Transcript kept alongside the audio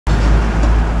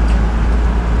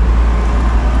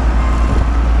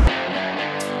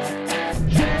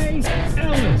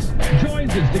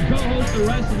the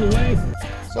rest of the way.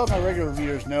 So my regular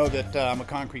viewers know that I'm a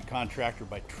concrete contractor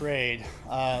by trade.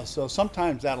 So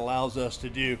sometimes that allows us to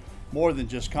do more than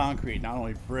just concrete, not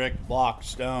only brick, block,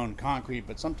 stone, concrete,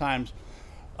 but sometimes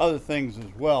other things as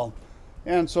well.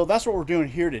 And so that's what we're doing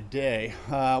here today.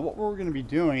 What we're going to be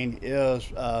doing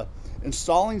is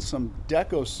installing some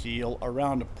deco seal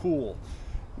around a pool.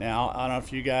 Now, I don't know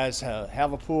if you guys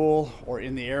have a pool or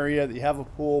in the area that you have a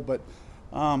pool, but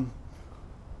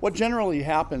what generally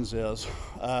happens is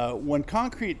when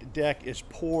concrete deck is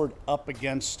poured up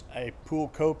against a pool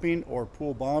coping or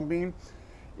pool bond beam,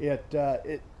 you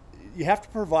have to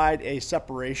provide a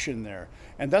separation there,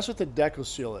 and that's what the deco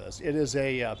seal is. It is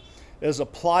a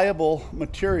pliable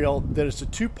material that is a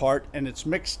two-part, and it's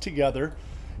mixed together,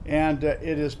 and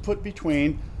it is put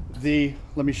between the,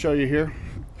 let me show you here,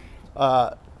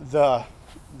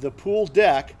 the pool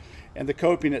deck and the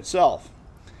coping itself.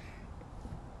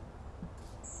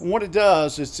 And what it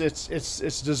does is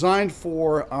it's designed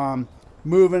for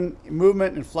movement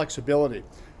and flexibility.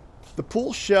 The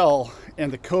pool shell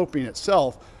and the coping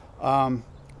itself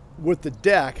with the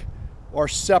deck are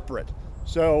separate.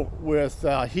 So with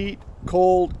heat,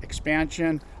 cold,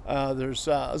 expansion, there's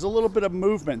a little bit of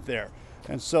movement there.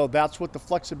 And so that's what the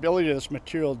flexibility of this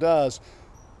material does.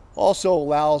 Also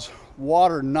allows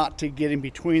water not to get in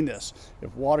between this.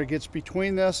 If water gets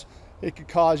between this, it could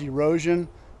cause erosion,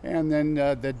 and then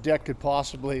the deck could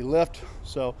possibly lift.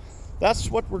 So that's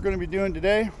what we're going to be doing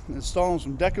today, installing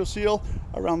some deco seal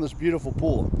around this beautiful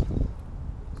pool.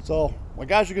 So my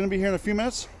guys are going to be here in a few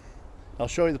minutes. I'll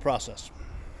show you the process.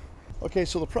 Okay,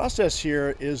 so the process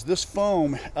here is this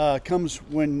foam comes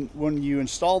when you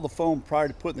install the foam prior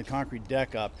to putting the concrete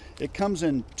deck up. It comes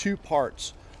in two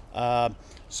parts.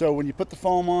 So when you put the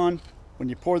foam on, when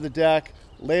you pour the deck,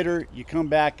 later you come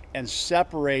back and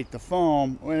separate the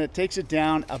foam when it takes it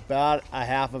down about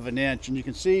 1/2 inch. And you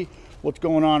can see what's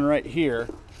going on right here.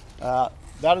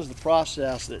 That is the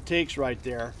process that it takes right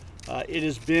there. It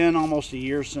has been almost a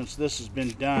year since this has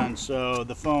been done, so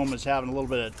the foam is having a little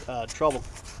bit of trouble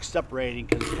separating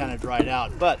because it's kind of dried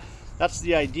out. But that's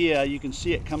the idea. You can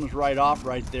see it comes right off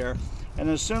right there. And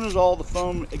as soon as all the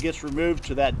foam gets removed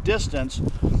to that distance,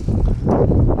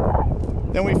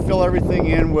 then we fill everything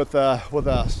in with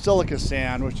a silica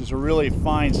sand, which is a really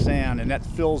fine sand, and that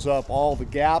fills up all the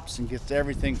gaps and gets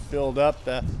everything filled up,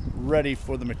 ready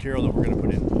for the material that we're going to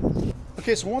put in.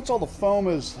 Okay, so once all the foam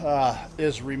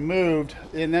is removed,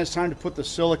 and then it's time to put the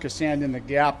silica sand in the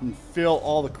gap and fill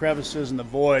all the crevices and the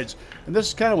voids. And this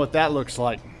is kind of what that looks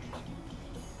like.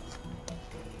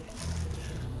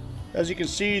 As you can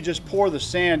see, you just pour the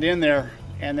sand in there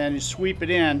and then you sweep it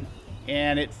in,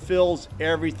 and it fills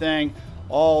everything,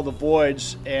 all the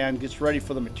voids, and gets ready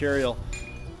for the material.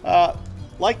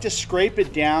 Like to scrape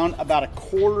it down about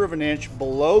 1/4 inch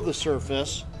below the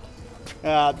surface.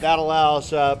 That allows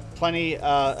plenty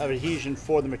of adhesion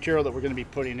for the material that we're going to be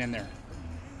putting in there.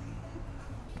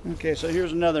 Okay, so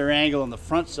here's another angle on the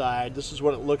front side. This is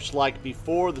what it looks like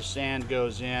before the sand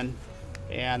goes in,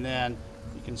 and then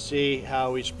you can see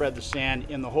how we spread the sand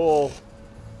in the hole,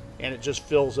 and it just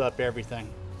fills up everything.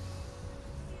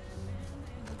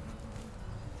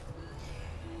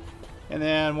 And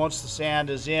then once the sand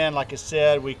is in, like I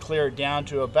said, we clear it down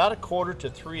to about 1/4 to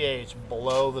 3/8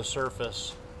 below the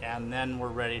surface, and then we're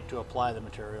ready to apply the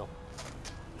material.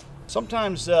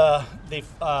 Sometimes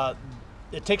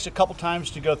it takes a couple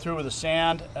times to go through with the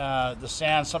sand. The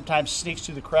sand sometimes sneaks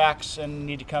through the cracks and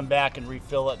need to come back and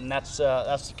refill it, and that's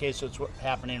the case that's what's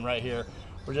happening right here.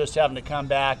 We're just having to come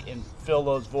back and fill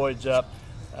those voids up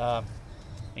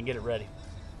and get it ready.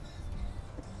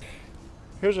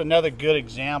 Here's another good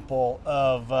example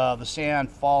of the sand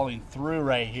falling through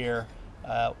right here.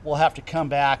 We'll have to come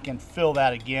back and fill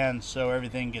that again so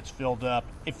everything gets filled up.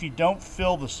 If you don't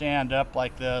fill the sand up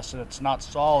like this and it's not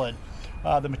solid,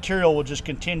 the material will just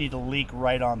continue to leak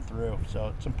right on through.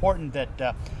 So it's important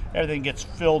that everything gets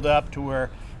filled up to where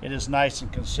it is nice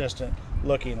and consistent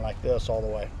looking like this all the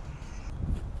way.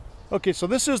 Okay, so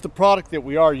this is the product that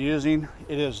we are using.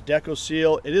 It is Deco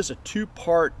Seal. It is a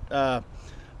two-part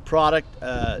product.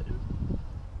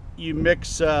 You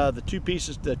mix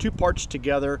the two parts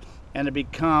together, and it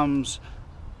becomes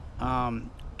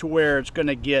to where it's going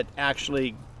to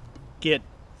actually get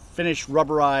finished,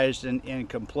 rubberized, and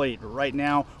complete. But right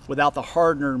now, without the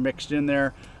hardener mixed in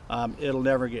there, it'll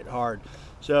never get hard.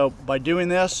 So by doing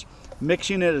this,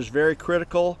 mixing it is very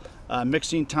critical.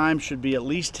 Mixing time should be at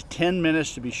least 10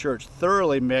 minutes to be sure it's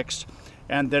thoroughly mixed,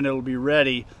 and then it'll be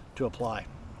ready to apply.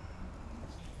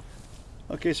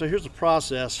 Okay, so here's the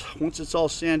process. Once it's all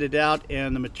sanded out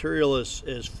and the material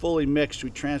is fully mixed, we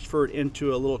transfer it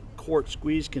into a little quart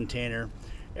squeeze container,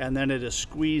 and then it is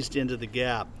squeezed into the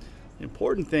gap. The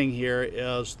important thing here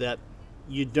is that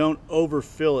you don't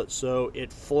overfill it so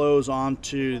it flows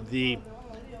onto the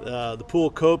pool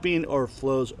coping or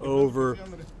flows over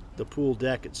the pool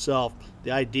deck itself.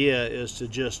 The idea is to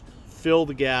just fill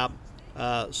the gap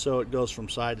so it goes from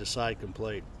side to side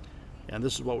complete. And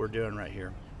this is what we're doing right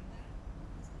here.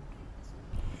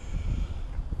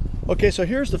 Okay, so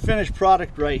here's the finished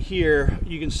product right here.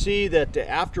 You can see that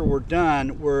after we're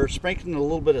done, we're sprinkling a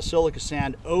little bit of silica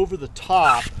sand over the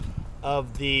top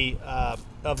of the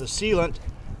sealant,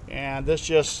 and this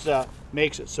just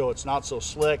makes it so it's not so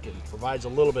slick. It provides a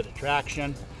little bit of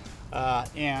traction,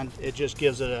 and it just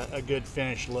gives it a good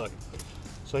finished look.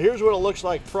 So here's what it looks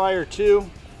like prior to.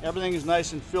 Everything is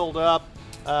nice and filled up,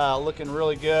 looking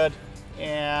really good,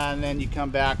 and then you come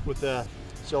back with the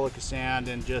silica sand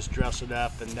and just dress it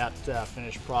up, and that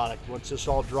finished product. Once this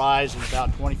all dries in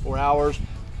about 24 hours,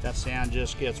 that sand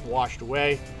just gets washed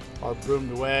away or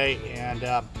broomed away, and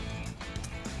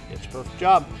it's a perfect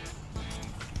job.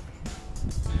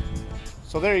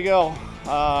 So there you go,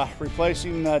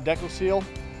 replacing the deco seal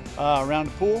around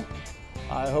the pool.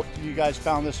 I hope you guys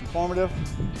found this informative.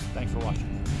 Thanks for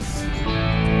watching.